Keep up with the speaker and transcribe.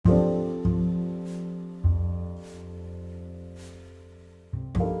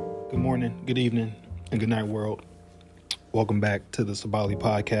morning, good evening, and good night, world. Welcome back to the Sabali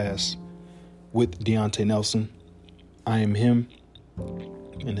Podcast with Deontay Nelson. I am him,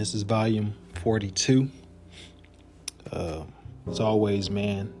 and this is volume 42. As always,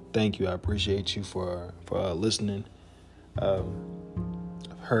 man, thank you. I appreciate you for listening. I've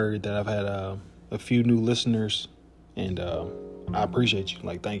heard that I've had a few new listeners, and I appreciate you.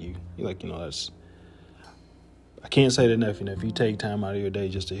 Thank you. That's... I can't say it enough. If you take time out of your day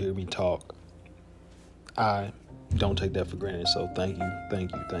just to hear me talk, I don't take that for granted. So thank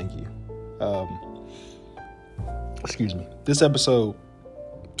you. Excuse me. This episode,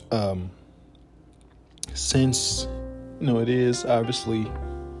 since it is obviously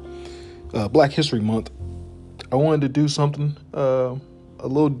Black History Month, I wanted to do something a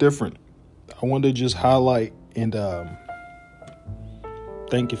little different. I wanted to just highlight and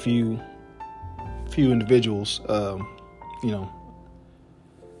thank a few individuals. I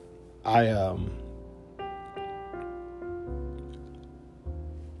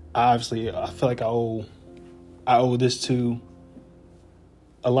feel like I owe this to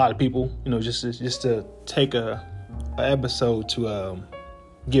a lot of people, just to take a episode to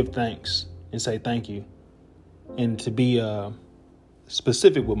give thanks and say thank you, and to be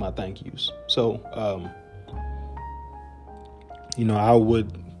specific with my thank yous. So I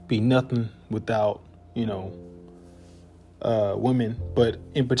would be nothing without women, but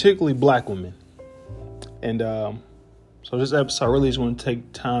in particularly Black women. And so this episode, I really just want to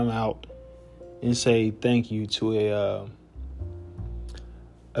take time out and say thank you to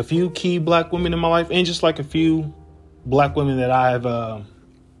a few key Black women in my life, and just a few Black women that I have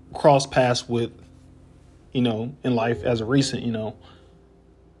crossed paths with, in life as a recent,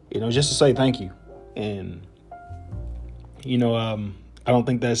 just to say thank you. And I don't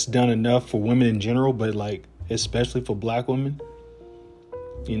think that's done enough for women in general, but especially for Black women,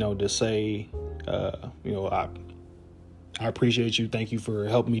 to say, I appreciate you. Thank you for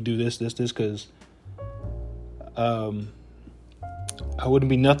helping me do this, because I wouldn't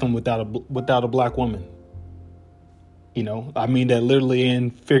be nothing without a Black woman. I mean that literally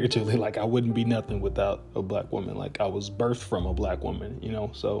and figuratively. I wouldn't be nothing without a Black woman. I was birthed from a Black woman,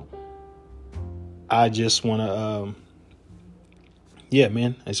 so I just want to,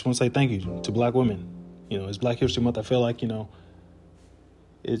 man, I just want to say thank you to Black women. It's Black History Month. I feel like,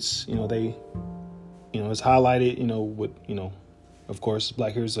 it's, they, it's highlighted, with, of course,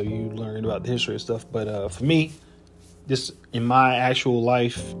 Black History, so you learn about the history and stuff. But for me, just in my actual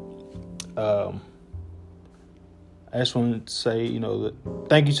life, I just want to say,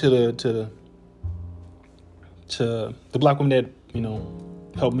 thank you to the Black women that,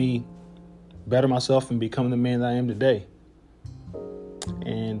 helped me better myself and become the man that I am today.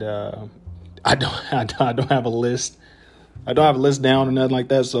 And I don't have a list. I don't have a list down or nothing like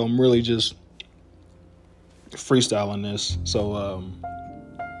that. So I'm really just freestyling this. So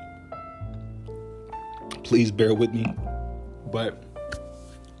please bear with me. But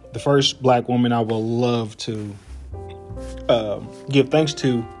the first Black woman I would love to give thanks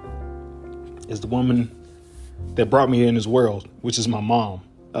to is the woman that brought me in this world, which is my mom.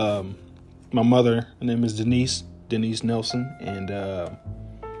 My mother, her name is Denise Nelson, and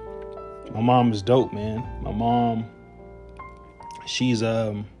my mom is dope, man. My mom, she's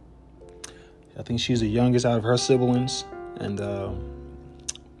I think she's the youngest out of her siblings, and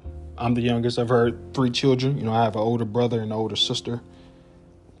I'm the youngest of her 3 children. I have an older brother and an older sister,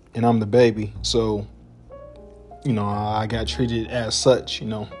 and I'm the baby. So, I got treated as such.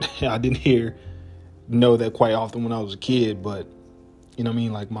 I didn't know that quite often when I was a kid, but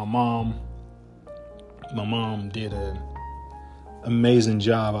my mom did an amazing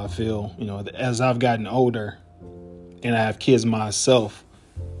job, I feel, as I've gotten older and I have kids myself.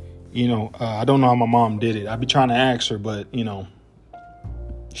 I don't know how my mom did it. I'd be trying to ask her, but, she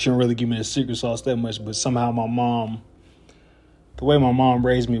didn't really give me the secret sauce that much. But somehow the way my mom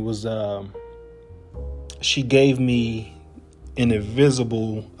raised me was, she gave me an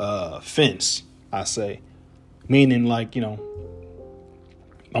invisible fence, I say. Meaning, my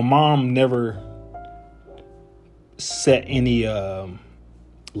mom never set any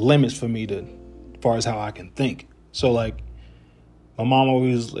limits for me as far as how I can think. So my mom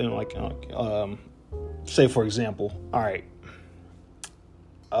always say, for example, all right,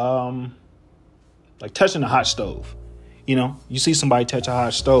 touching a hot stove. You see somebody touch a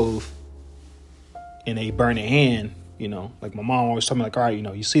hot stove and they burn their hand. My mom always told me, all right,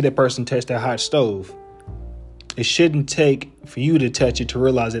 you see that person touch that hot stove. It shouldn't take for you to touch it to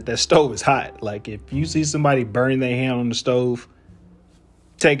realize that stove is hot. If you see somebody burning their hand on the stove,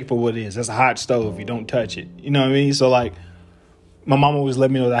 take it for what it is. That's a hot stove. You don't touch it. You know what I mean? So my mom always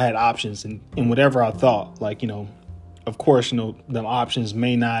let me know that I had options, and whatever I thought, like, of course, them options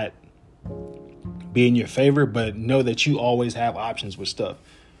may not be in your favor, but know that you always have options with stuff.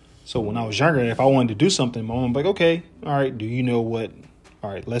 So when I was younger, if I wanted to do something, my mom would be like, okay, all right, do you know what? All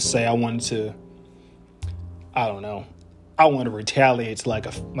right, let's say I wanted to, I don't know, I wanted to retaliate to like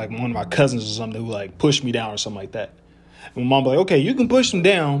one of my cousins or something who like pushed me down or something like that. And my mom would be like, okay, you can push him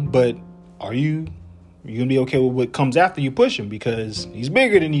down, but are you gonna be okay with what comes after you push him, because he's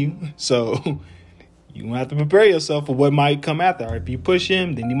bigger than you. So you're gonna have to prepare yourself for what might come after. All right, if you push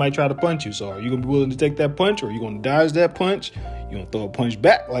him, then he might try to punch you. So are you gonna be willing to take that punch, or are you gonna dodge that punch? You gonna throw a punch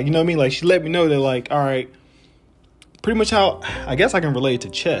back? Like, you know what I mean? Like, she let me know that, like, all right, pretty much how I guess I can relate it to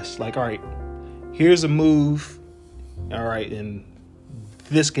chess. Like, all right, here's a move. All right, and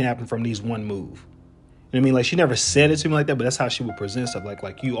this can happen from these one move. You know what I mean? Like, she never said it to me like that, but that's how she would present stuff.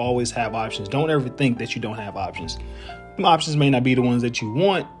 Like you always have options. Don't ever think that you don't have options. Them options may not be the ones that you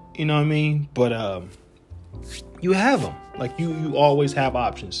want, you know what I mean? But you have them. Like, you always have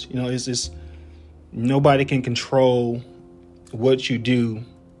options. It's just nobody can control what you do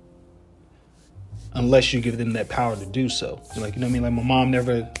unless you give them that power to do so. Like, you know what I mean? Like, my mom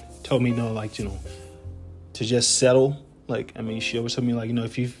never told me, to just settle. Like, I mean, she always told me, like,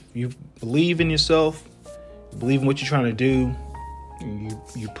 if you believe in yourself, believe in what you're trying to do,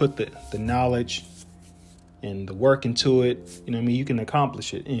 you put the knowledge and the work into it, you know what I mean, you can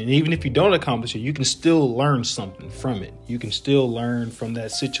accomplish it. And even if you don't accomplish it, you can still learn something from it. You can still learn from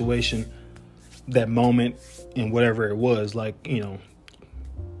that situation, that moment, and whatever it was. Like, you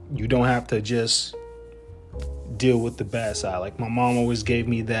don't have to just deal with the bad side. Like, my mom always gave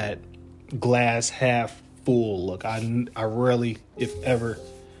me that glass half full look. I rarely, if ever,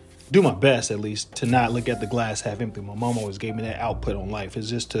 do my best at least to not look at the glass half empty. My mom always gave me that output on life. It's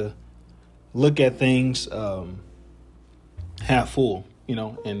just to look at things half full,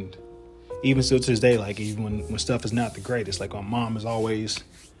 and even still to this day, like, even when stuff is not the greatest, like, my mom is always,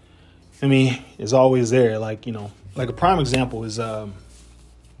 is always there. Like, like a prime example is I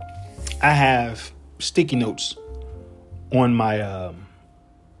have sticky notes on my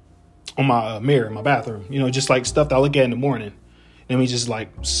mirror in my bathroom, just like stuff that I look at in the morning. Just like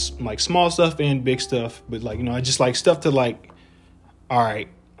small stuff and big stuff. But like, I just like stuff to like, all right,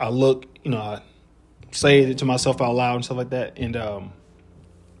 I look, I say it to myself out loud and stuff like that. And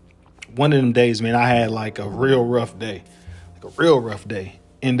one of them days, man, I had like a real rough day.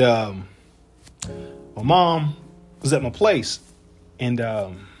 And my mom was at my place, and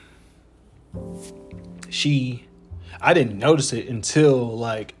I didn't notice it until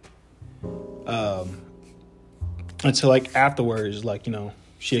afterwards. Like,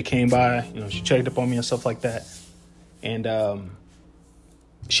 she had came by, she checked up on me and stuff like that. And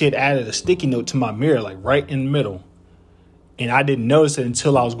she had added a sticky note to my mirror, like right in the middle. And I didn't notice it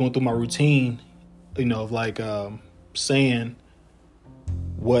until I was going through my routine, of like saying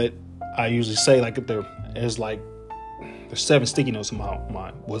what I usually say. Like, there's 7 sticky notes on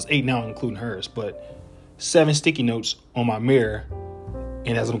my was 8 now, including hers, but 7 sticky notes on my mirror.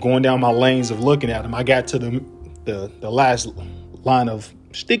 And as I'm going down my lanes of looking at them, I got to the last line of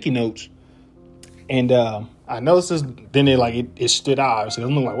sticky notes, and I noticed this. Then it stood out. So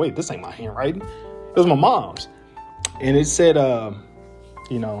I'm like, wait, this ain't my handwriting. It was my mom's, and it said,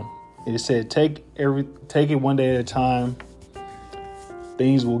 take it one day at a time.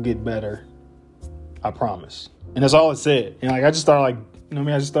 Things will get better, I promise. And that's all it said. And like, I just started I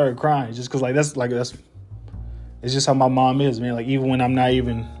just started crying just because that's it's just how my mom is, man. Like, even when I'm not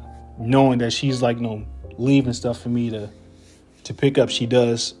even knowing that she's leaving stuff for me to pick up, she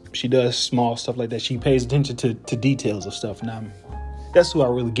does small stuff like that. She pays attention to details of stuff. And that's who I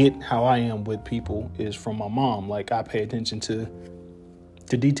really get how I am with people, is from my mom. Like, I pay attention to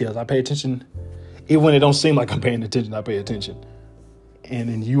details. I pay attention, even when it don't seem like I'm paying attention, I pay attention. And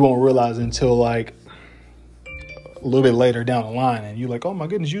then you won't realize until like a little bit later down the line, and you're like, oh my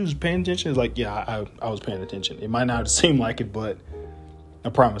goodness, you was paying attention. It's like, yeah, I was paying attention. It might not seem like it, but I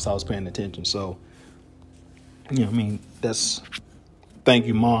promise I was paying attention. So, thank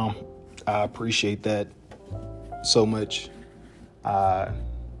you, Mom. I appreciate that so much. I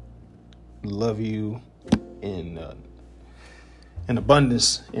love you in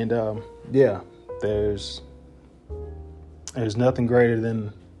abundance. And there's nothing greater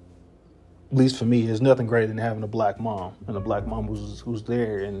than, at least for me, there's nothing greater than having a black mom, and a black mom who's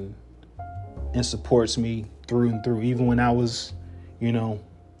there and supports me through and through. Even when I was, when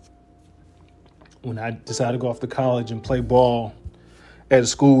I decided to go off to college and play ball at a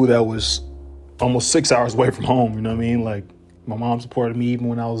school that was almost 6 hours away from home, you know what I mean? Like, my mom supported me even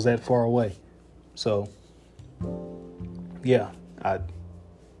when I was that far away. So, yeah, I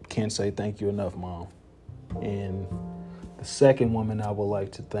can't say thank you enough, Mom. And the second woman I would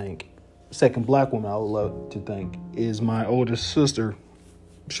like to thank, second black woman I would love to thank, is my oldest sister,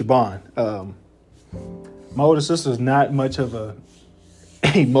 Siobhan. My older sister is not much of a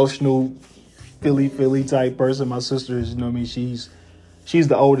emotional Philly type person. My sister is, she's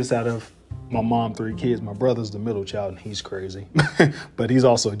the oldest out of my mom 3 kids. My brother's the middle child, and he's crazy. But he's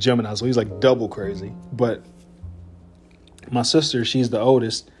also a Gemini, so he's like double crazy. But my sister, she's the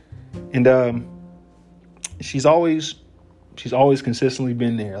oldest, and she's always consistently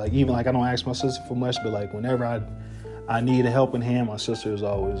been there. Like, even like I don't ask my sister for much, but like whenever I need a helping hand, my sister is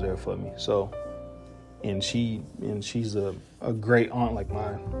always there for me. So, and she's a great aunt. Like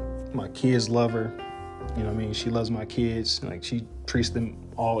my kids love her. She loves my kids. Like, she treats them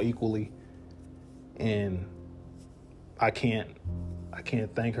all equally. And I can't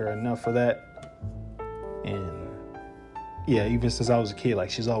thank her enough for that. And yeah, even since I was a kid, like,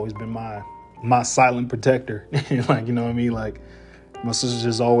 she's always been my silent protector. Like, like, my sister's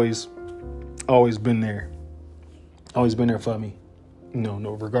just always been there. Always been there for me.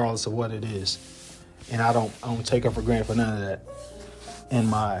 Regardless of what it is. And I don't take her for granted for none of that. And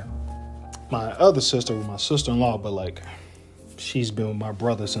my other sister, my sister-in-law, but like, she's been with my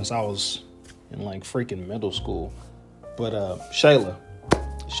brother since I was in like freaking middle school. But Shayla,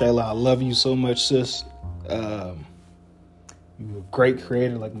 I love you so much, sis. You're a great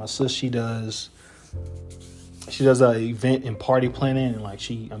creator. Like, my sis, she does event and party planning, and like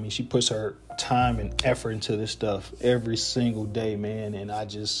she puts her time and effort into this stuff every single day, man. And I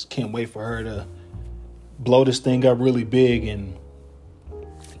just can't wait for her to blow this thing up really big and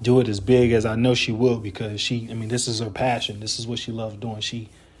do it as big as I know she will, because this is her passion. This is what she loves doing. She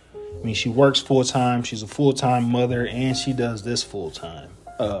works full time. She's a full time mother, and she does this full time.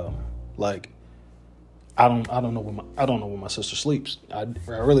 Like, I don't know when my sister sleeps. I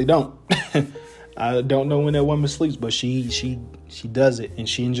really don't. I don't know when that woman sleeps, but she does it, and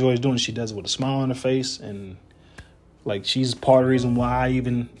she enjoys doing it. She does it with a smile on her face, and like, she's part of the reason why I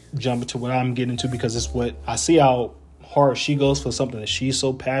even jump into what I'm getting into, because it's what I see how hard she goes for something that she's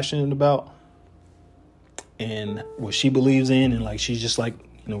so passionate about and what she believes in, and like, she's just like,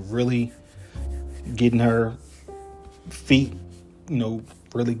 really getting her feet,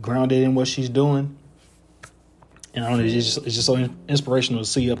 really grounded in what she's doing. And I don't know, it's just so inspirational to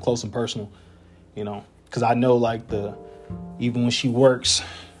see up close and personal, because I know, like, even when she works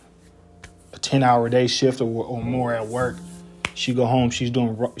a 10-hour day shift or more at work, she go home, she's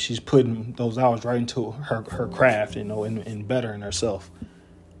putting those hours right into her craft, and bettering herself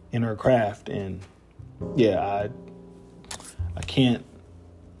in her craft. And yeah, I can't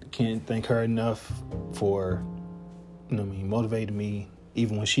thank her enough for, motivating me,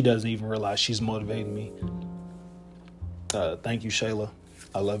 even when she doesn't even realize she's motivating me. Thank you, Shayla.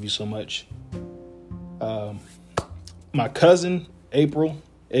 I love you so much. My cousin, April,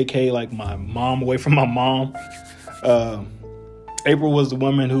 aka like my mom away from my mom. April was the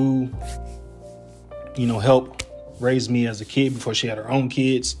woman who, helped raise me as a kid before she had her own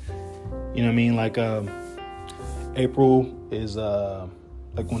kids. Like, April is,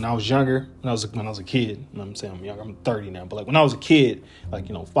 like, when I was younger, when I was a kid, I'm saying I'm younger, I'm 30 now, but like, when I was a kid, like,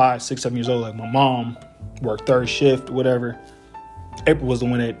 5, 6, 7 years old, like, my mom worked third shift, whatever. April was the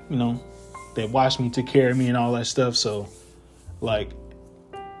one that, that watched me, took care of me and all that stuff. So, like,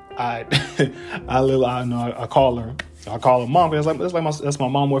 I call her mom, because that's my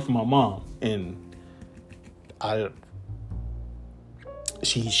mom away from my mom. And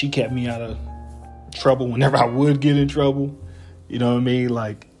she kept me out of trouble whenever I would get in trouble. You know what I mean?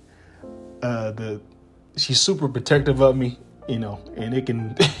 Like, she's super protective of me, and it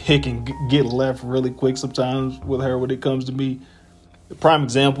can get left really quick sometimes with her when it comes to me. The prime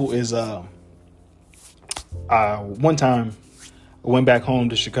example is one time I went back home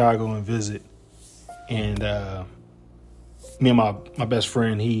to Chicago and visit, and me and my best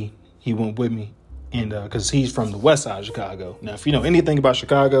friend, he went with me, and because he's from the west side of Chicago. Now, if you know anything about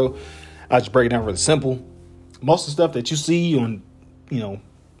Chicago, I just break it down really simple. Most of the stuff that you see on, when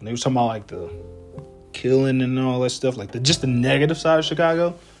they were talking about like the killing and all that stuff, like just the negative side of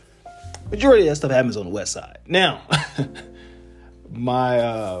Chicago, majority of that stuff happens on the west side. Now,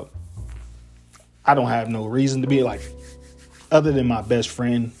 I don't have no reason to be like, other than my best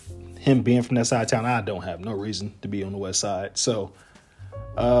friend, him being from that side of town, I don't have no reason to be on the west side. So,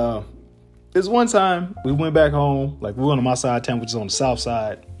 this one time we went back home, like we went on my side of town, which is on the south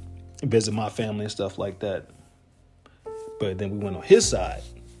side, visit my family and stuff like that. But then we went on his side.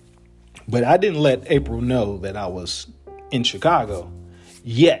 But I didn't let April know that I was in Chicago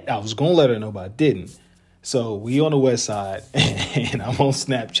yet. I was going to let her know, but I didn't. So we on the west side and I'm on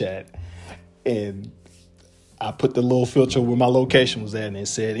Snapchat and I put the little filter where my location was at and it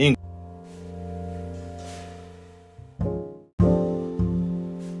said English.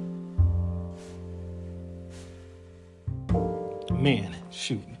 Man,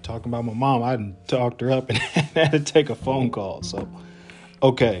 shoot, talking about my mom, I done talked her up and had to take a phone call. So,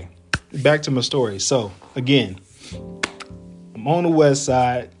 okay, back to my story. So, again, I'm on the west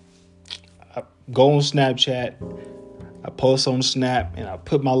side. I go on Snapchat. I post on Snap and I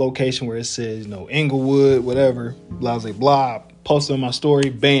put my location where it says, Inglewood, whatever, blah, blah, blah. Post on my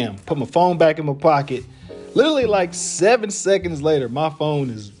story, bam, put my phone back in my pocket. Literally like 7 seconds later, my phone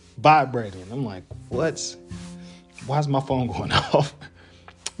is vibrating. I'm like, what? Why is my phone going off?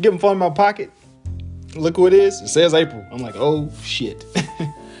 Get my phone in my pocket. Look who it is. It says April. I'm like, oh, shit.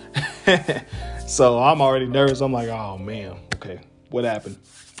 So I'm already nervous. I'm like, oh, man. Okay, what happened?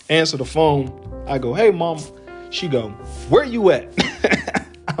 Answer the phone. I go, hey, Mom. She go, where you at?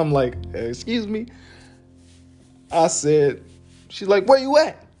 I'm like, excuse me? I said, she's like, where you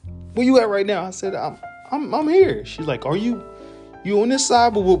at? Where you at right now? I said, I'm here. She's like, are you on this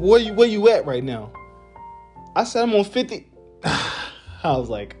side? But where you at right now? I said, I'm on 50. I was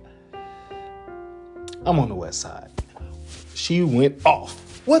like, I'm on the west side. She went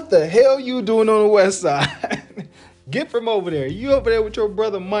off. What the hell you doing on the west side? Get from over there. You over there with your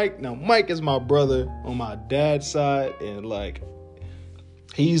brother Mike. Now, Mike is my brother on my dad's side. And like,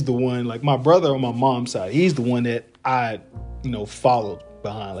 he's the one, like my brother on my mom's side. He's the one that I, followed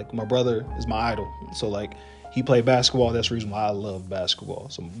behind. Like my brother is my idol. So like, he played basketball. That's the reason why I love basketball.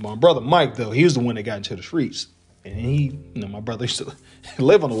 So my brother Mike, though, he was the one that got into the streets. And he, my brother used to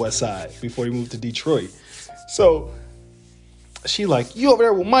live on the west side before he moved to Detroit. So she like, you over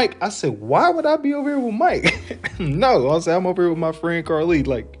there with Mike? I said, why would I be over here with Mike? No, I said, I'm over here with my friend Carly.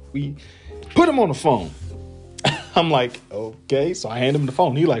 Like, we put him on the phone. I'm like, okay. So I hand him the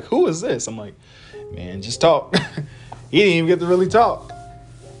phone. He like, who is this? I'm like, man, just talk. He didn't even get to really talk.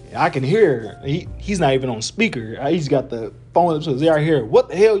 I can hear. He's not even on speaker. He's got the phone up to his ear. I hear, what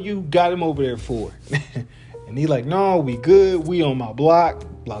the hell you got him over there for? And he like, no, we good. We on my block.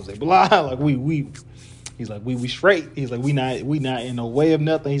 Blah, blah, blah. Like, he's like, we straight. He's like, we not in no way of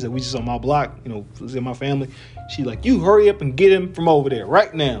nothing. He's like, we just on my block, it's in my family. She like, you hurry up and get him from over there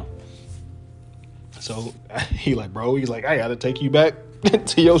right now. So he like, bro, he's like, I got to take you back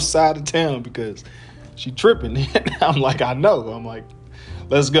to your side of town because she tripping. I'm like, I know. I'm like,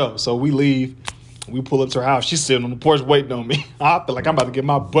 let's go. So we leave. We pull up to her house. She's sitting on the porch waiting on me. I feel like I'm about to get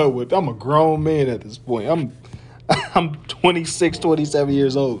my butt whipped. I'm a grown man at this point. I'm 26, 27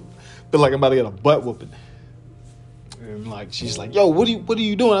 years old. Feel like I'm about to get a butt whooping. And like, she's like, yo, what are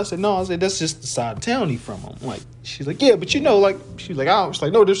you doing? I said, no, that's just the side of town he from. I'm like, she's like, yeah, but she's like, she's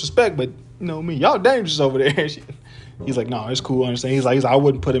like, no disrespect, but me, y'all dangerous over there. He's like, no, it's cool. I understand. He's like, I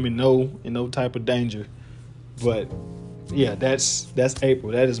wouldn't put him in no type of danger. But yeah, that's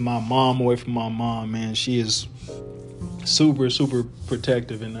April. That is my mom away from my mom, man. She is super, super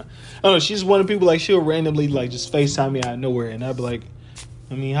protective. And I don't know, she's one of the people, like, she'll randomly, like, just FaceTime me out of nowhere. And I'll be like,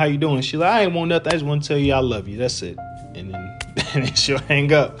 how you doing? She's like, I ain't want nothing. I just want to tell you I love you. That's it. And then she'll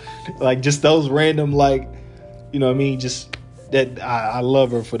hang up. Like, just those random, like, just that I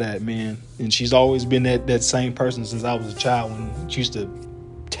love her for that, man. And she's always been that same person since I was a child when she used to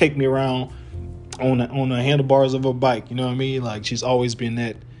take me around on the handlebars of a bike. You know what I mean? Like, she's always been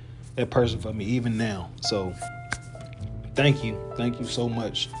that person for me, even now. So thank you so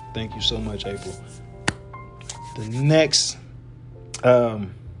much. Thank you so much, April. The next black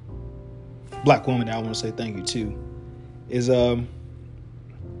woman that I want to say thank you to is let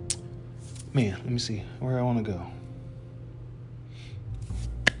me see where I want to go.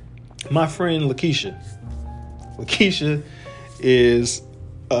 My friend Lakeisha. Lakeisha is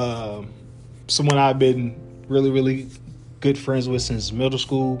someone I've been really, really good friends with since middle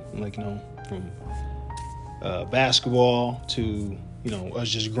school. Like, from basketball to, us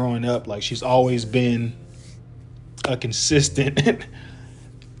just growing up. Like, she's always been a consistent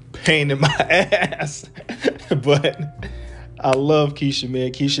pain in my ass. But I love Keisha,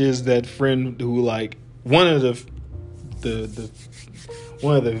 man. Keisha is that friend who, like, one of the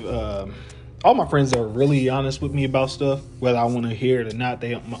all my friends are really honest with me about stuff, whether I want to hear it or not.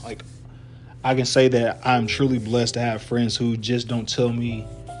 They like, I can say that I'm truly blessed to have friends who just don't tell me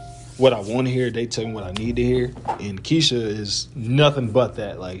what I want to hear. They tell me what I need to hear. And Keisha is nothing but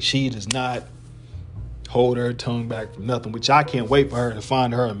that. Like, she does not hold her tongue back from nothing, which I can't wait for her to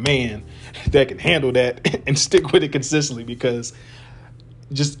find her a man that can handle that and stick with it consistently, because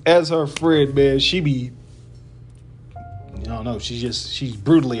just as her friend, man, she be I don't know. She's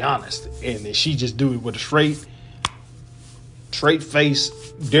brutally honest, and she just do it with a straight face.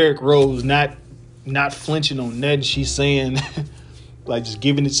 Derrick Rose, not flinching on nothing she's saying, like just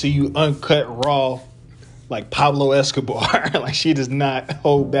giving it to you uncut, raw, like Pablo Escobar. Like she does not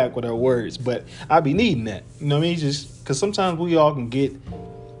hold back with her words. But I be needing that, you know what I mean? Just because sometimes we all can get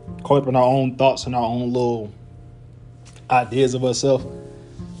caught up in our own thoughts and our own little ideas of ourselves.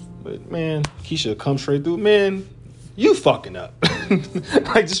 But man, Keisha come straight through. Man, you fucking up.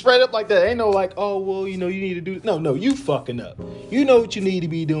 Like just straight up like that. Ain't no like, oh well, you need to do. No, you fucking up. You know what you need to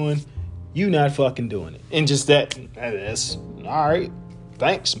be doing. You not fucking doing it. And just that's all right.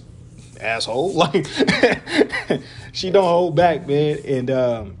 Thanks, asshole. Like she don't hold back, man. And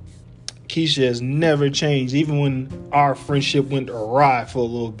Keisha has never changed, even when our friendship went awry for a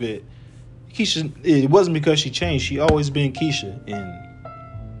little bit. Keisha, it wasn't because she changed. She always been Keisha, and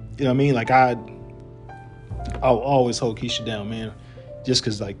you know what I mean. Like I'll always hold Keisha down, man, just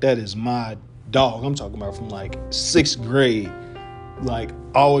because like that is my dog. I'm talking about from like 6th grade. Like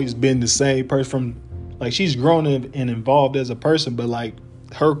always been the same person from like she's grown and involved as a person, but like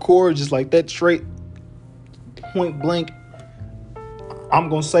her core just like that straight point blank. I'm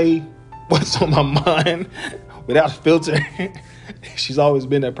gonna say what's on my mind without a filter. She's always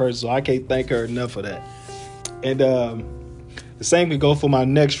been that person, so I can't thank her enough for that. And the same could go for my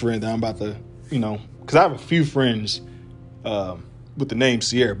next friend that I'm about to, because I have a few friends with the name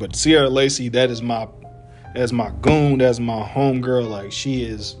Sierra, but Sierra Lacey, that's my goon, that's my homegirl. Like she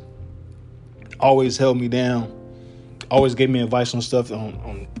is always held me down, always gave me advice on stuff,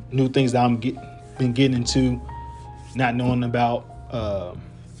 on new things that I'm been getting into, not knowing about,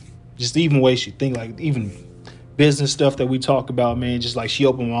 just even ways she think, like even business stuff that we talk about, man. Just like she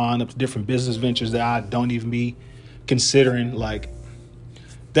opened my mind up to different business ventures that I don't even be considering. Like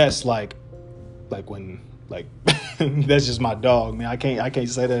that's like when like that's just my dog, man. I can't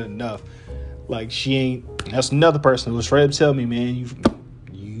say that enough. Like she ain't. That's another person who was straight up tell me, man,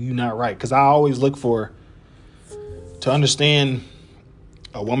 you not right. Because I always look to understand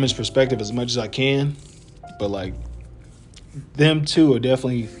a woman's perspective as much as I can, but like them two are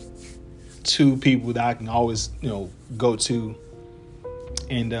definitely two people that I can always go to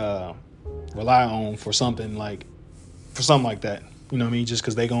and rely on for something like that. You know what I mean? Just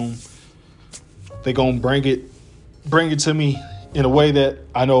because they gon' bring it to me in a way that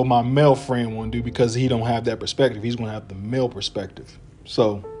I know my male friend won't do, because he don't have that perspective. He's gonna have the male perspective.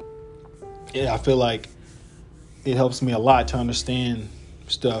 So yeah, I feel like it helps me a lot to understand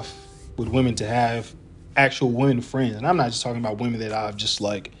stuff with women, to have actual women friends. And I'm not just talking about women that I've just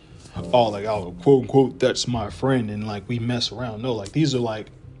like, oh, quote unquote, that's my friend, and like we mess around. No, like these are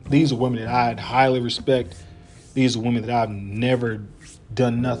women that I highly respect. These are women that I've never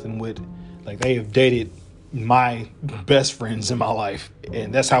done nothing with. Like they have dated my best friends in my life,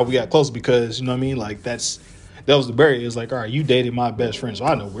 and that's how we got close, because you know what I mean, like that was the barrier. It's like, all right, you dated my best friend, so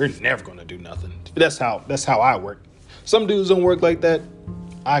I know we're never gonna do nothing. But that's how I work. Some dudes don't work like that.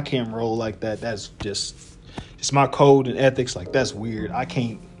 I can't roll like that. That's just my code and ethics. Like that's weird. I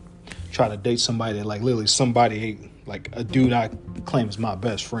can't try to date somebody that like literally somebody like a dude I claim is my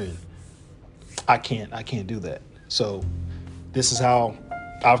best friend. I can't do that. So this is how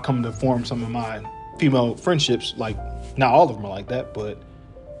I've come to form some of my female friendships. Like not all of them are like that, but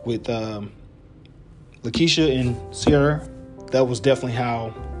with LaKeisha and Sierra, that was definitely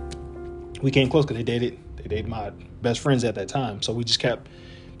how we came close, because they dated my best friends at that time. So we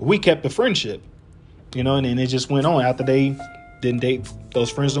kept the friendship, and then it just went on after they didn't date those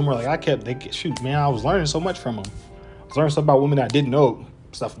friends no more. Like I was learning so much from them. I was learning stuff about women that I didn't know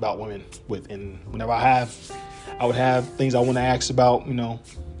stuff about women with. And whenever I would have things I want to ask about,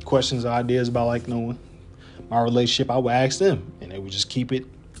 questions or ideas about like, my relationship, I would ask them, and they would just keep it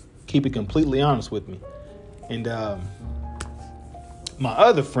completely honest with me. And my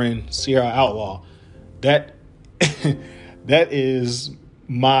other friend, Sierra Outlaw, that is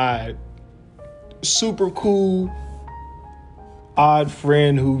my super cool, odd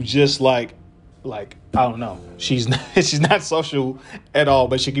friend who just like I don't know. She's not social at all,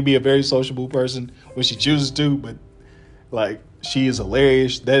 but she can be a very sociable person when she chooses to. But like she is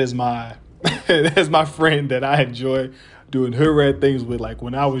hilarious. That is my that's my friend that I enjoy doing hood things with. Like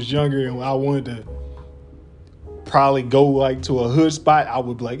when I was younger and I wanted to probably go like to a hood spot, I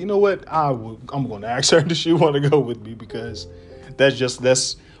would be like, you know what? I'm going to ask her if she want to go with me, because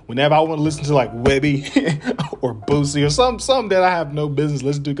that's whenever I want to listen to like Webby or Boosie or something that I have no business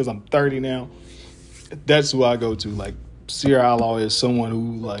listening to because I'm 30 now. That's who I go to. Like Sierra Outlaw is someone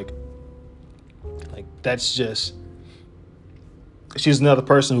who like that's just, she's another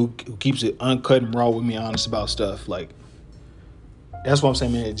person who keeps it uncut and raw with me, honest about stuff. Like that's what I'm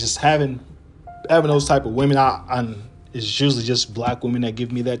saying, man. Just having those type of women, it's usually just black women that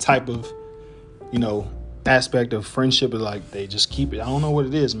give me that type of, aspect of friendship. Is like they just keep it. I don't know what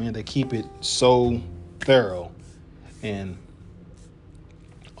it is, man. They keep it so thorough, and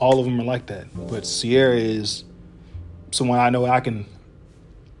all of them are like that. But Sierra is someone I know I can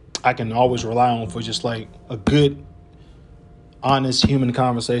always rely on for just like a good, honest human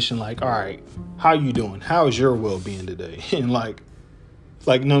conversation. Like, all right, how you doing? How is your well-being today? And like,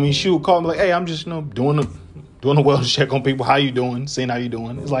 she would call me like, hey, I'm just, doing a wellness check on people. How you doing? Seeing how you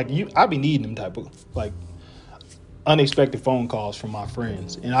doing. It's like, I be needing them type of like unexpected phone calls from my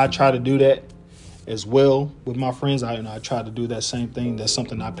friends. And I try to do that as well with my friends. I try to do that same thing. That's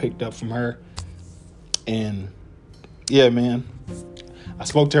something I picked up from her. And yeah, man, I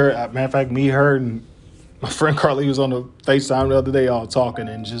spoke to her. Matter of fact, me, her, and my friend Carly was on the FaceTime the other day, all talking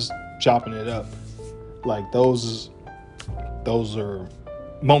and just chopping it up. Like those are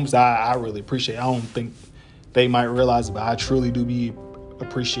moments I really appreciate. I don't think they might realize it, but I truly do be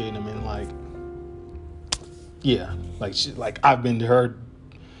appreciating them. And like, yeah, like I've been to her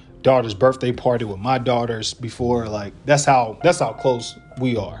daughter's birthday party with my daughters before. Like that's how close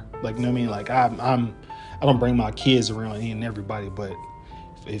we are. Like, you know what I mean? Like I don't bring my kids around any and everybody, but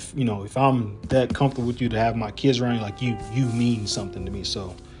if I'm that comfortable with you to have my kids around you, like you mean something to me.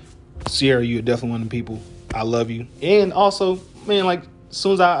 So Sierra, you're definitely one of the people. I love you. And also, man, like as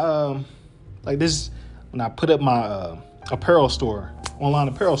soon as I when I put up my online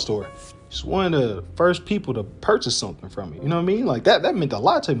apparel store, she's one of the first people to purchase something from me. You know what I mean? Like that meant a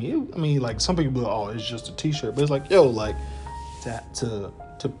lot to me. Like some people be like, oh, it's just a t-shirt, but it's like, yo, like to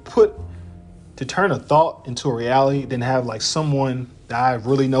turn a thought into a reality, then have like someone that I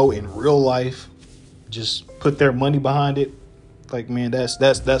really know in real life just put their money behind it. Like, man,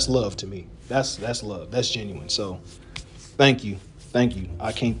 that's love to me. That's love. That's genuine. So thank you.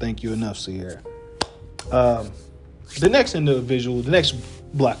 I can't thank you enough, Sierra. The next individual, the next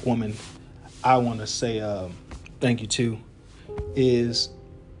black woman I want to say thank you to is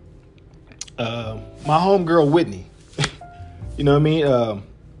my homegirl Whitney. You know what I mean?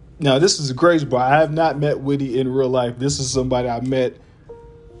 Now, this is Grace, but I have not met Whitney in real life. This is somebody I met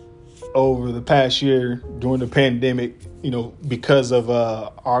over the past year during the pandemic, because of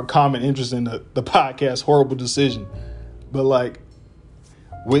our common interest in the podcast, Horrible Decision. But like,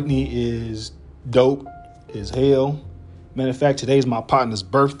 Whitney is dope as hell. Matter of fact, today's my partner's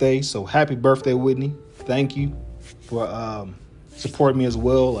birthday, so happy birthday, Whitney. Thank you for supporting me as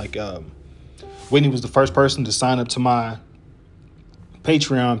well. Like, Whitney was the first person to sign up to my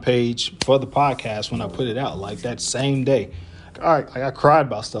Patreon page for the podcast when I put it out, like that same day. I cried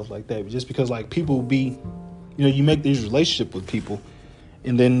about stuff like that, just because like people be, you make these relationships with people,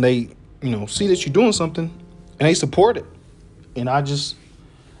 and then they, see that you're doing something, and they support it, and I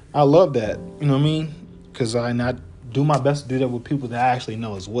love that, you know what I mean? Because I do my best to do that with people that I actually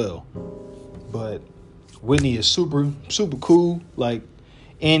know as well. But Whitney is super, super cool, like,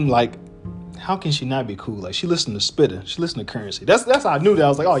 and like, how can she not be cool? Like, she listened to Spitter. She listened to Currency. That's how I knew that. I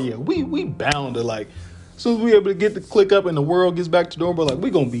was like, oh, yeah, we bound to, like, as soon as we able to get the click up and the world gets back to normal, like,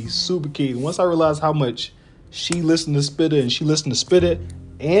 we going to be super key. Once I realized how much she listened to Spitter, and she listened to Spitter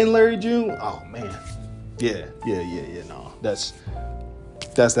and Larry June, oh, man. Yeah, no. That's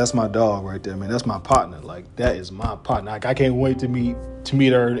my dog right there, man. That's my partner. Like, that is my partner. Like, I can't wait to meet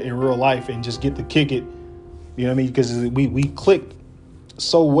her in real life and just get to kick it. You know what I mean? Because we clicked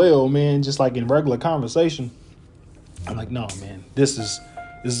so well, man, just like in regular conversation. I'm like, no, man, this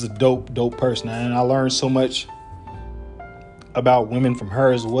is a dope person, and I learned so much about women from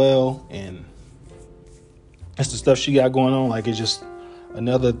her as well, and that's the stuff she got going on. Like, it's just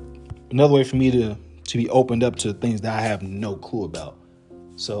another way for me to be opened up to things that I have no clue about.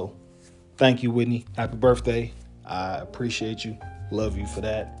 So thank you, Whitney. Happy birthday. I appreciate you. Love you for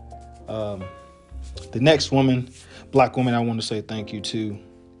that. The next black woman I want to say thank you to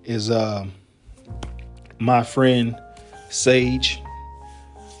is my friend Sage.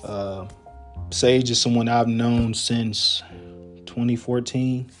 Sage is someone I've known since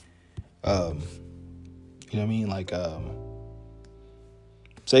 2014. You know what I mean? Like,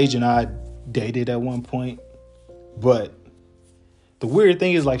 Sage and I dated at one point, but the weird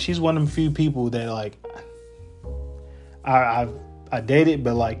thing is, like, she's one of the few people that, like, I dated,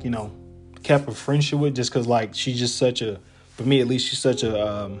 but, like, kept a friendship with, just because, like, she's just such a, for me at least, she's such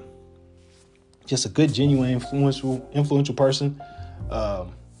a just a good, genuine, influential person.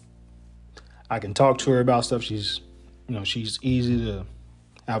 I can talk to her about stuff. She's easy to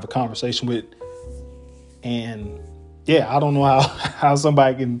have a conversation with, and yeah, I don't know how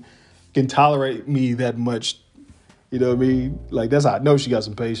somebody can tolerate me that much You know what I mean? Like, that's how I know she got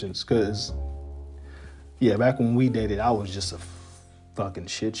some patience. Because, yeah, back when we dated, I was just a fucking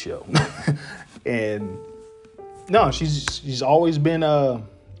shit show. And no, she's always been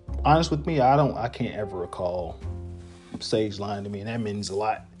honest with me. I can't ever recall Sage lying to me, and that means a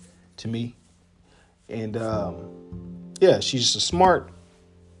lot to me. And yeah, she's just a smart,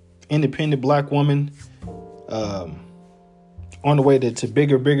 independent black woman on the way to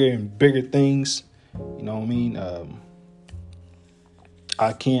bigger and bigger things. You know what I mean?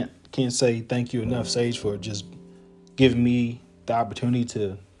 I can't say thank you enough, Sage, for just giving me the opportunity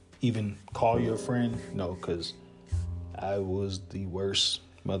to even call you a friend. No, because I was the worst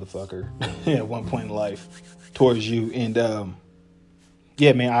motherfucker at one point in life towards you. And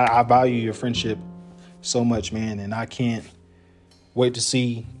yeah, man, I value your friendship so much, man. And I can't wait to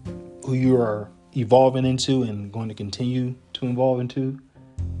see who you are evolving into and going to continue to evolve into.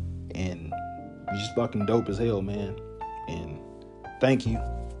 And you're just fucking dope as hell, man. And thank you.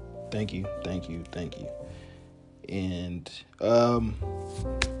 And let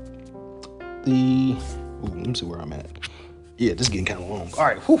me see where I'm at. Yeah, this is getting kind of long. All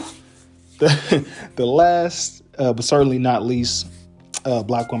right, whew. The last, but certainly not least,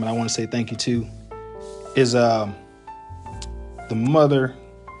 black woman I want to say thank you to is the mother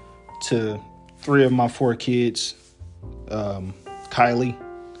to 3 of my 4 kids, Kylie.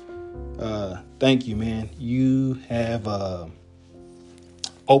 Thank you, man. You have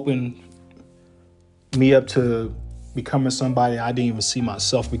opened me up to becoming somebody I didn't even see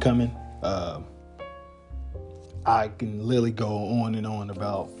myself becoming. I can literally go on and on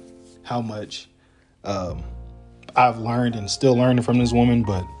about how much I've learned and still learning from this woman,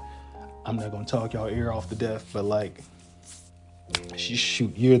 but I'm not going to talk y'all ear off to death. But like,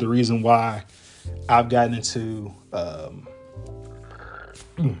 you're the reason why I've gotten into,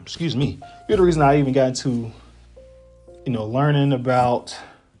 excuse me, you're the reason I even got into, learning about,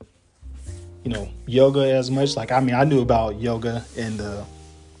 yoga as much. Like, I mean, I knew about yoga and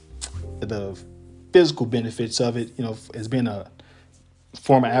the physical benefits of it, as being a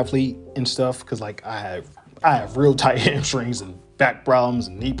former athlete and stuff. Because like I have real tight hamstrings and back problems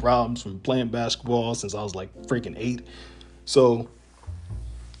and knee problems from playing basketball since I was like freaking 8. So,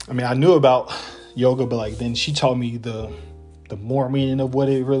 I mean, I knew about yoga, but like then she taught me the more meaning of what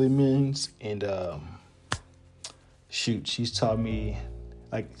it really means. And she's taught me,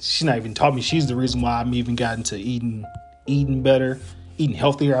 like, she's not even taught me. She's the reason why I'm even gotten to eating better, eating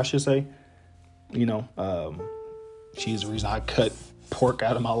healthier, I should say. She's the reason I cut pork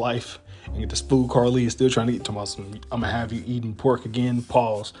out of my life. And get this food Carly is still trying to eat. I'm gonna have you eating pork again.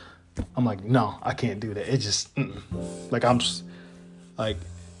 Pause. I'm like, no, I can't do that. It just like, I'm just like,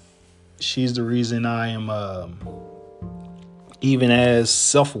 she's the reason I am even as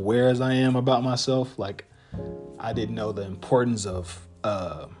self-aware as I am about myself. Like, I didn't know the importance of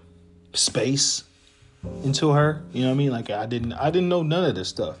space until her. You know what I mean? Like, I didn't know none of this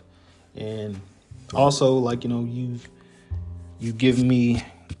stuff. And also, like, you give me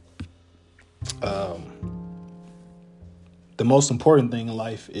the most important thing in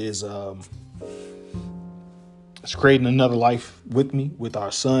life is it's creating another life with me, with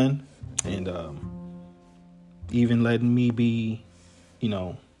our son, and even letting me be,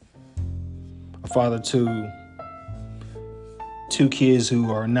 a father to 2 kids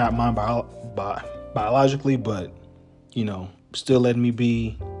who are not mine biologically, but still letting me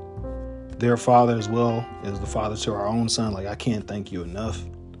be their father as well as the father to our own son. Like, I can't thank you enough.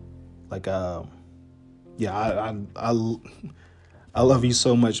 Like, yeah, I love you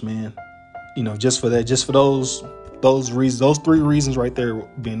so much, man. Just for that, just for those reasons, those 3 reasons right there,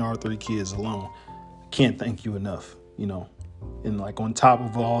 being our 3 kids alone, can't thank you enough. And like, on top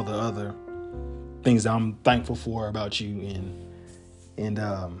of all the other things that I'm thankful for about you, and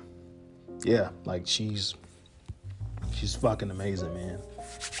yeah, like, she's fucking amazing, man.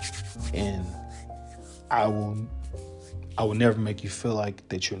 And I will never make you feel like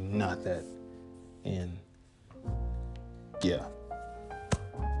that you're not that. And yeah,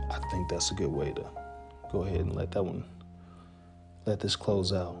 I think that's a good way to go ahead and let this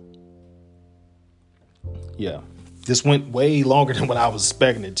close out. Yeah, this went way longer than what I was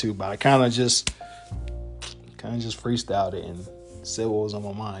expecting it to, but I kind of just freestyled it and said what was on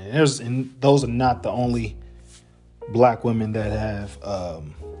my mind. And those are not the only black women that have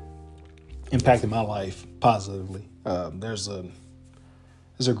impacted my life positively. There's a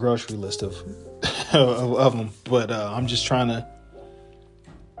grocery list of them, but I'm just trying to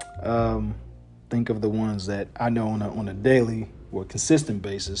think of the ones that I know on a daily or consistent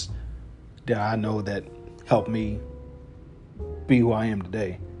basis that I know that helped me be who I am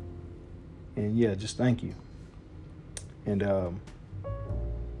today. And yeah, just thank you. And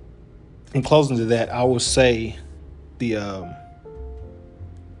in closing to that, I will say the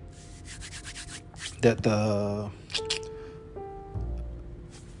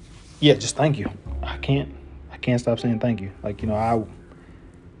just thank you. I can't stop saying thank you. Like,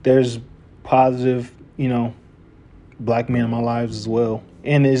 there's positive, black men in my lives as well.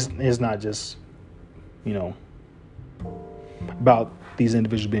 And it's not just, about these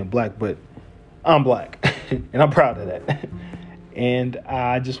individuals being black, but I'm black and I'm proud of that. And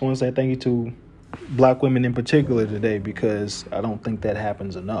I just want to say thank you to black women in particular today, because I don't think that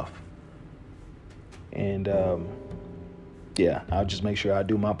happens enough. And I'll just make sure I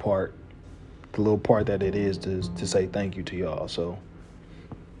do my part, the little part that it is to say thank you to y'all. So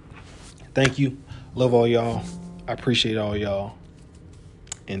thank you. Love all y'all. I appreciate all y'all.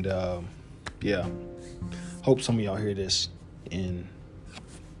 And hope some of y'all hear this. And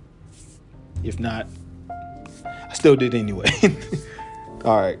if not, I still did anyway.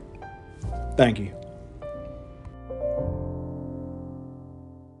 All right. Thank you.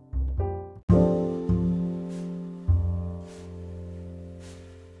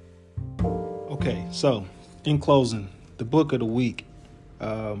 Okay, so in closing, the book of the week.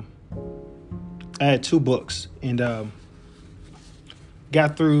 I had 2 books, and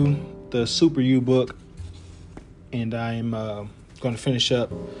got through the Super You book, and I am going to finish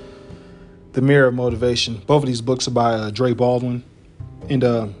up The Mirror of Motivation. Both of these books are by Dre Baldwin, and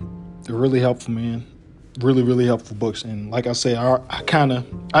they're really helpful, man. Really, really helpful books. And like I say, I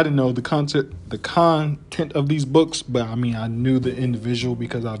didn't know the content of these books, but I mean, I knew the individual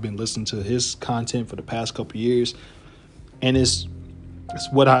because I've been listening to his content for the past couple of years, and it's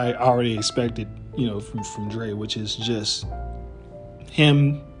what I already expected, from Dre, which is just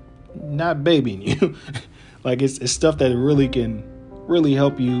him not babying you. Like, it's stuff that really can really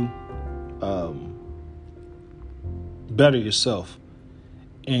help you better yourself,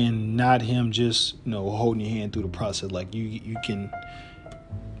 and not him just holding your hand through the process. Like, you can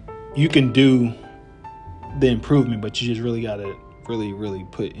do the improvement, but you just really gotta really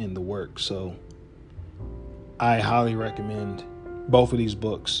put in the work. So I highly recommend both of these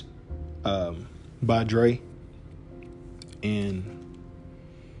books by Dre. And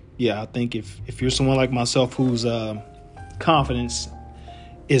I think if you're someone like myself whose confidence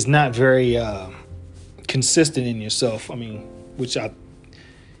is not very consistent in yourself, I mean, which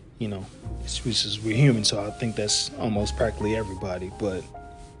we're human, so I think that's almost practically everybody, but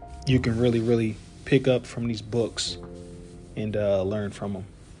you can really, really pick up from these books and learn from them.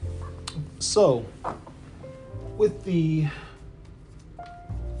 So, with the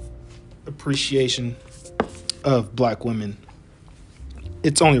appreciation of black women,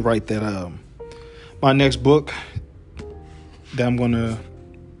 it's only right that my next book that I'm going to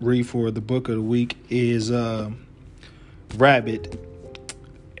read for the book of the week is Rabbit,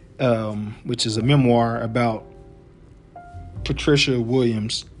 which is a memoir about Patricia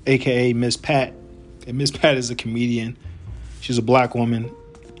Williams, aka Miss Pat. And Miss Pat is a comedian. She's a black woman,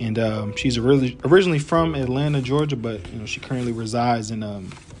 and she's originally from Atlanta, Georgia, but she currently resides in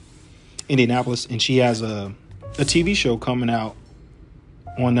Indianapolis, and she has a TV show coming out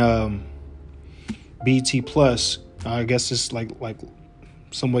on BT Plus. I guess it's like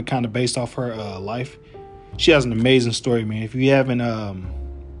somewhat kind of based off her life. She has an amazing story, man. If you haven't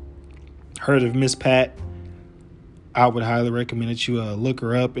heard of Miss Pat, I would highly recommend that you look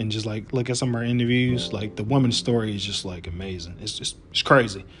her up and just look at some of her interviews. Like, the woman's story is just amazing. It's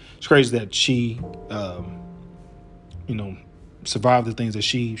crazy. It's crazy that she survived the things that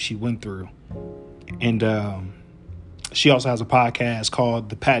she went through. And she also has a podcast called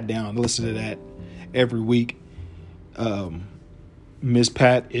The Pat Down. Listen to that every week. Miss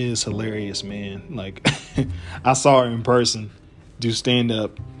Pat is hilarious, man. Like, I saw her in person do stand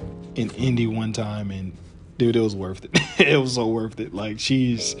up in Indy one time, and dude, it was worth it. It was so worth it. Like,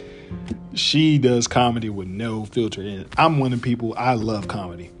 she does comedy with no filter in it. I'm one of the people, I love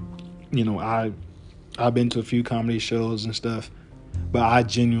comedy. I've been to a few comedy shows and stuff, but I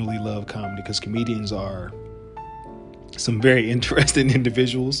genuinely love comedy because comedians are some very interesting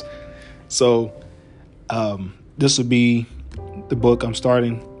individuals. So this will be the book I'm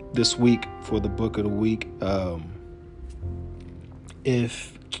starting this week for the book of the week.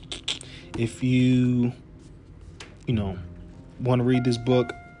 If you want to read this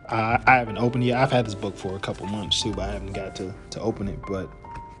book, I haven't opened it yet. I've had this book for a couple months too, but I haven't got to open it. But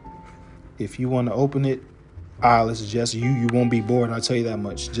if you want to open it, I suggest you won't be bored. I'll tell you that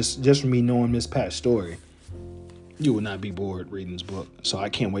much. Just from me knowing Miss Pat's story, you will not be bored reading this book. So I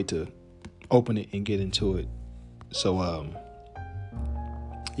can't wait to open it and get into it. So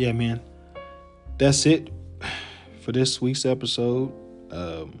yeah, man, that's it for this week's episode.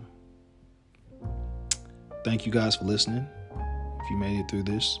 Thank you guys for listening. If you made it through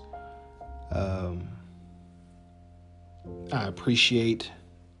this, I appreciate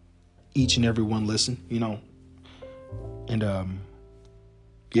each and every one listen, and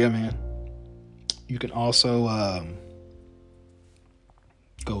yeah, man, you can also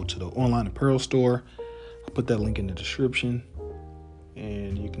go to the online apparel store. I'll put that link in the description,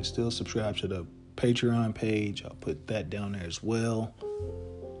 and you can still subscribe to the Patreon page. I'll put that down there as well.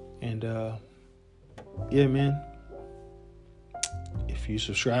 And yeah, man, if you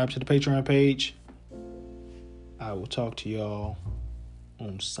subscribe to the Patreon page, I will talk to y'all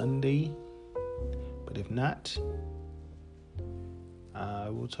on Sunday. But if not, I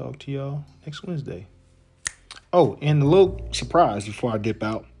will talk to y'all next Wednesday. Oh, and a little surprise before I dip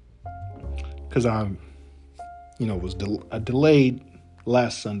out, because I delayed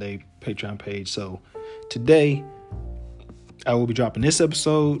last Sunday Patreon page. So today I will be dropping this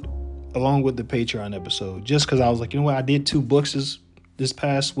episode along with the Patreon episode, just because I was like, I did 2 books this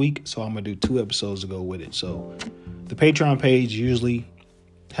past week, so I'm gonna do 2 episodes to go with it. So the Patreon page usually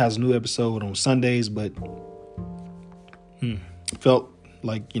has a new episode on Sundays, but felt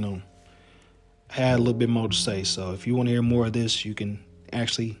like I had a little bit more to say. So if you want to hear more of this, you can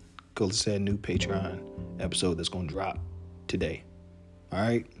actually go to that new Patreon episode that's going to drop today. All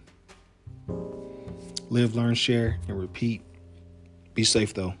right. Live, learn, share, and repeat. Be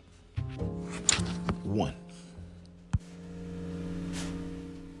safe, though. 1.